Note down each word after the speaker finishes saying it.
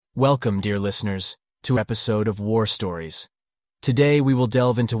Welcome, dear listeners, to an episode of War Stories. Today we will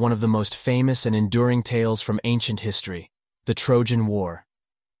delve into one of the most famous and enduring tales from ancient history, the Trojan War.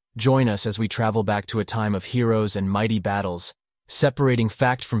 Join us as we travel back to a time of heroes and mighty battles, separating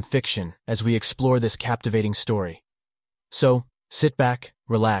fact from fiction as we explore this captivating story. So, sit back,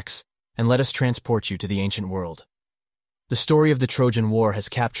 relax, and let us transport you to the ancient world. The story of the Trojan War has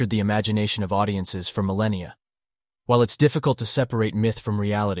captured the imagination of audiences for millennia. While it's difficult to separate myth from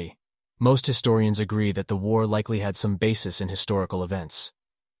reality, most historians agree that the war likely had some basis in historical events.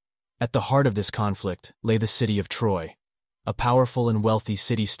 At the heart of this conflict lay the city of Troy, a powerful and wealthy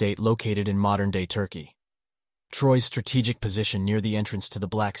city-state located in modern-day Turkey. Troy's strategic position near the entrance to the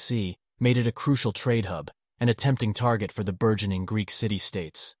Black Sea made it a crucial trade hub and a tempting target for the burgeoning Greek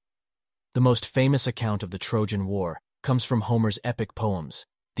city-states. The most famous account of the Trojan War comes from Homer's epic poems,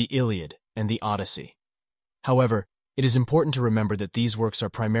 the Iliad and the Odyssey. However, it is important to remember that these works are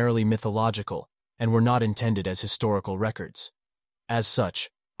primarily mythological and were not intended as historical records. As such,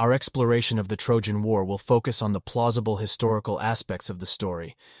 our exploration of the Trojan War will focus on the plausible historical aspects of the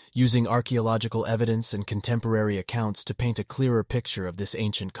story, using archaeological evidence and contemporary accounts to paint a clearer picture of this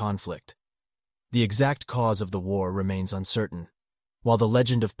ancient conflict. The exact cause of the war remains uncertain, while the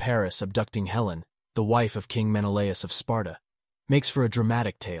legend of Paris abducting Helen, the wife of King Menelaus of Sparta, makes for a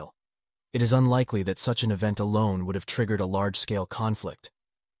dramatic tale. It is unlikely that such an event alone would have triggered a large-scale conflict.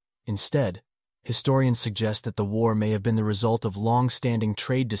 Instead, historians suggest that the war may have been the result of long-standing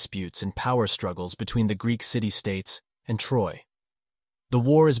trade disputes and power struggles between the Greek city-states and Troy. The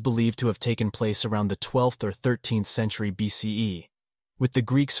war is believed to have taken place around the 12th or 13th century BCE, with the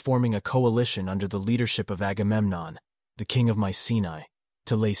Greeks forming a coalition under the leadership of Agamemnon, the king of Mycenae,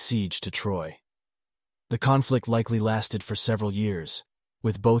 to lay siege to Troy. The conflict likely lasted for several years,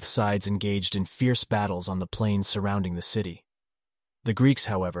 with both sides engaged in fierce battles on the plains surrounding the city. The Greeks,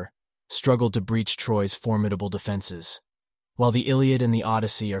 however, struggled to breach Troy's formidable defenses. While the Iliad and the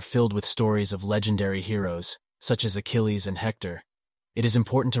Odyssey are filled with stories of legendary heroes, such as Achilles and Hector, it is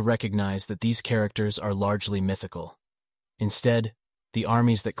important to recognize that these characters are largely mythical. Instead, the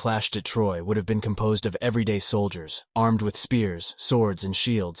armies that clashed at Troy would have been composed of everyday soldiers, armed with spears, swords, and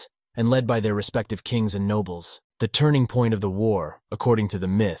shields, and led by their respective kings and nobles. The turning point of the war, according to the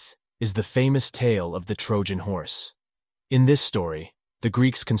myth, is the famous tale of the Trojan Horse. In this story, the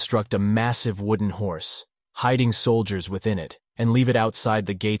Greeks construct a massive wooden horse, hiding soldiers within it, and leave it outside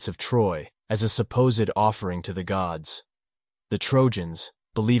the gates of Troy as a supposed offering to the gods. The Trojans,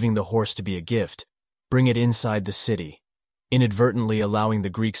 believing the horse to be a gift, bring it inside the city, inadvertently allowing the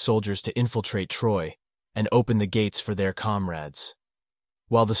Greek soldiers to infiltrate Troy and open the gates for their comrades.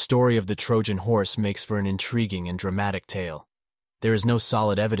 While the story of the Trojan Horse makes for an intriguing and dramatic tale, there is no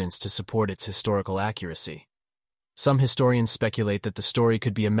solid evidence to support its historical accuracy. Some historians speculate that the story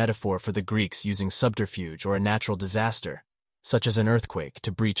could be a metaphor for the Greeks using subterfuge or a natural disaster, such as an earthquake,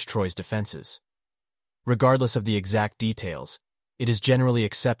 to breach Troy's defenses. Regardless of the exact details, it is generally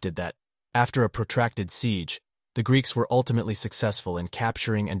accepted that, after a protracted siege, the Greeks were ultimately successful in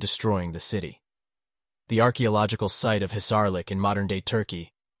capturing and destroying the city. The archaeological site of Hisarlik in modern-day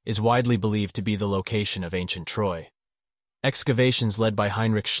Turkey is widely believed to be the location of ancient Troy. Excavations led by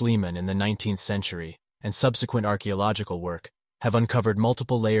Heinrich Schliemann in the 19th century and subsequent archaeological work have uncovered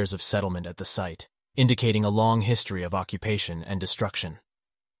multiple layers of settlement at the site, indicating a long history of occupation and destruction.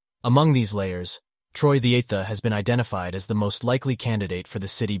 Among these layers, Troy the Aetha has been identified as the most likely candidate for the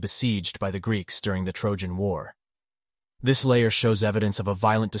city besieged by the Greeks during the Trojan War. This layer shows evidence of a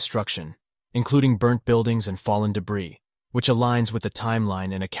violent destruction, including burnt buildings and fallen debris, which aligns with the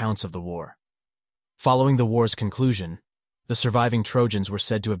timeline and accounts of the war. Following the war's conclusion, the surviving Trojans were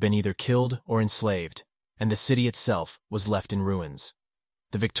said to have been either killed or enslaved, and the city itself was left in ruins.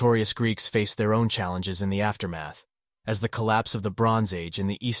 The victorious Greeks faced their own challenges in the aftermath, as the collapse of the Bronze Age in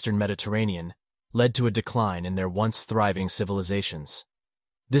the eastern Mediterranean led to a decline in their once thriving civilizations.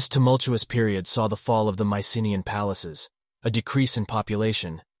 This tumultuous period saw the fall of the Mycenaean palaces, a decrease in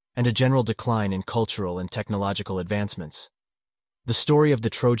population, and a general decline in cultural and technological advancements. The story of the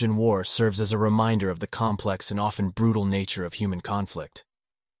Trojan War serves as a reminder of the complex and often brutal nature of human conflict.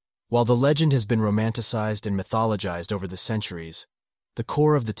 While the legend has been romanticized and mythologized over the centuries, the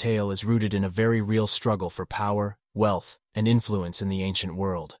core of the tale is rooted in a very real struggle for power, wealth, and influence in the ancient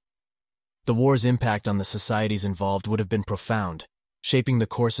world. The war's impact on the societies involved would have been profound, shaping the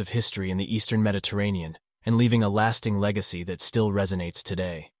course of history in the eastern Mediterranean and leaving a lasting legacy that still resonates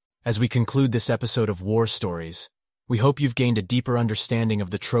today. As we conclude this episode of War Stories, we hope you've gained a deeper understanding of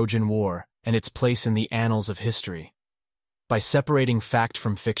the Trojan War and its place in the annals of history. By separating fact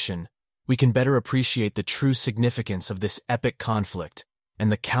from fiction, we can better appreciate the true significance of this epic conflict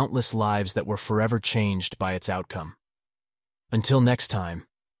and the countless lives that were forever changed by its outcome. Until next time,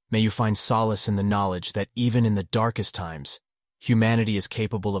 may you find solace in the knowledge that even in the darkest times, humanity is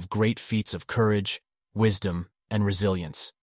capable of great feats of courage, wisdom, and resilience.